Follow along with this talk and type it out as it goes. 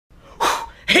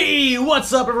Hey,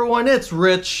 what's up everyone? It's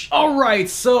Rich. Alright,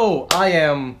 so I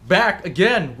am back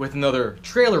again with another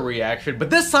trailer reaction,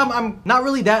 but this time I'm not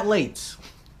really that late.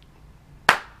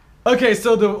 Okay,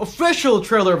 so the official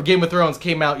trailer of Game of Thrones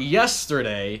came out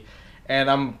yesterday,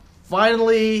 and I'm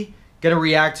finally gonna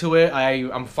react to it.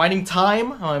 I'm finding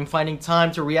time. I'm finding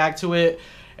time to react to it,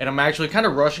 and I'm actually kind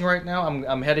of rushing right now.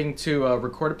 I'm heading to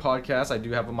record a podcast. I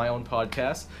do have my own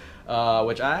podcast,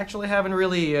 which I actually haven't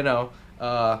really,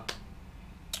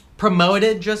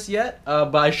 promoted just yet,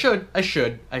 but I should.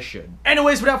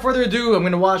 Anyways, without further ado, I'm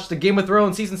gonna watch the Game of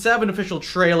Thrones Season 7 official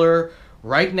trailer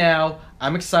right now.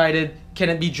 I'm excited. Can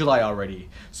it be July already?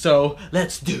 So,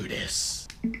 let's do this.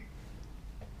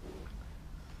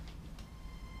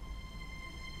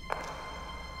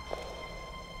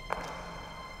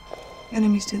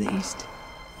 Enemies to the east.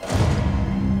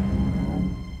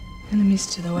 Enemies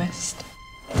to the west.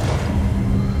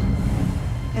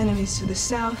 Enemies to the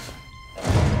south.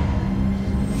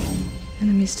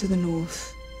 Enemies to the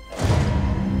north.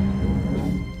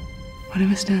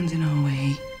 Whatever stands in our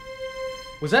way,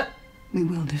 Was that? we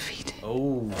will defeat.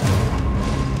 Oh.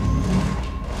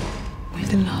 We're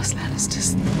the last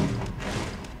Lannisters.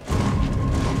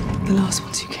 The last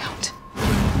ones who count.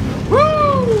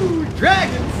 Woo!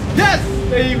 Dragons! Yes,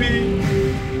 baby!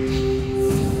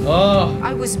 Oh.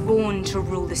 I was born to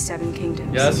rule the Seven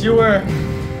Kingdoms. Yes, you were.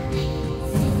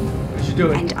 What you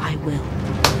doing? And I will.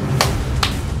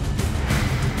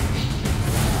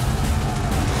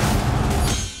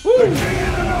 Woo!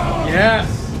 Yes!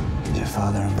 Your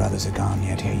father and brothers are gone,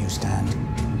 yet here you stand.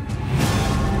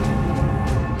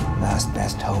 Last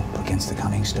best hope against the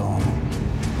coming storm.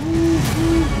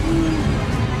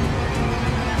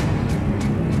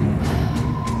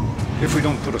 If we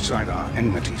don't put aside our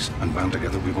enmities and band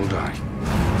together, we will die.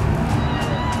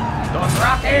 Those It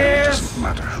Rockies! doesn't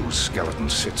matter whose skeleton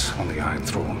sits on the Iron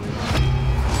Throne.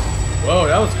 Whoa,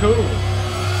 that was cool.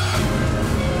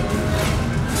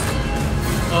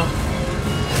 Oh.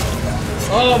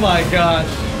 Oh my gosh.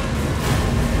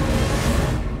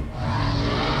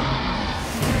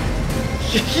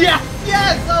 Yes!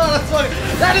 Yes! Oh, that's funny.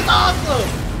 That is awesome!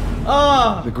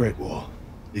 Oh. The Great Wall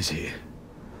is here.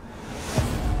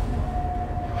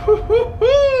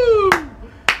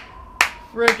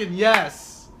 Freaking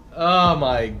yes! Oh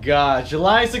my god.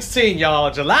 July 16,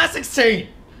 y'all. July 16!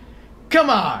 Come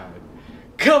on!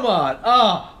 Come on!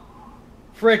 Oh!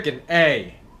 Freaking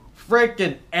A.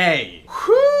 Freaking A.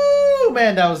 Whoo!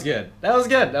 Man, that was good. That was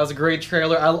good. That was a great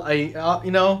trailer.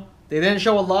 You know, they didn't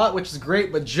show a lot, which is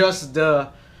great, but just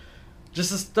the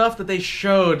stuff that they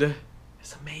showed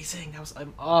is amazing. That was,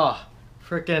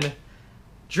 freaking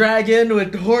dragon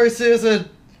with horses and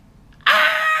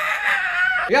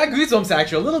I got goosebumps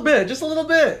actually, a little bit, just a little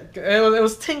bit. It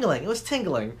was tingling. It was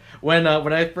tingling when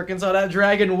I freaking saw that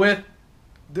dragon with.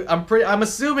 I'm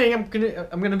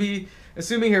gonna be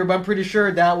assuming here, but I'm pretty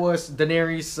sure that was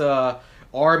Daenerys'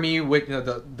 army with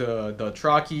the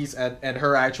Trockies and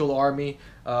her actual army,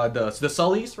 the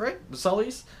Sullys, right? The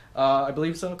Sullys, I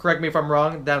believe so. Correct me if I'm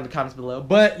wrong down in the comments below.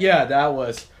 But yeah, that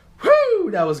was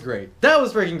that was great. That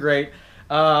was freaking great.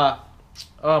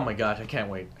 Oh my god, I can't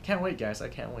wait. I can't wait, guys. I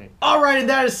can't wait. Alright, and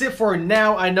that is it for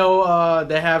now. I know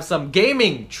they have some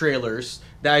gaming trailers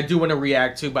that I do want to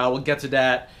react to, but I will get to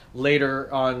that later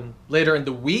in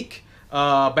the week.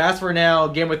 But as for now,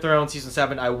 Game of Thrones Season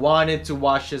 7, I wanted to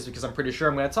watch this because I'm pretty sure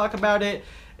I'm going to talk about it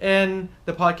in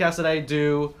the podcast that I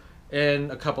do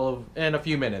in a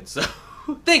few minutes. So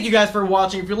thank you guys for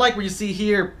watching. If you like what you see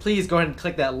here, please go ahead and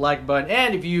click that like button.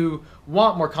 And if you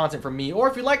want more content from me, or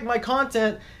if you like my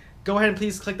content, go ahead and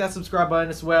please click that subscribe button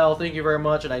as well. Thank you very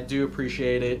much, and I do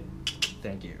appreciate it.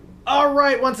 Thank you.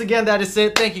 Alright, once again, that is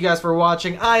it. Thank you guys for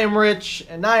watching. I am Rich,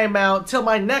 and I am out. Till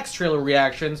my next trailer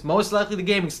reactions, most likely the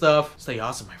gaming stuff. Stay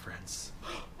awesome, my friends.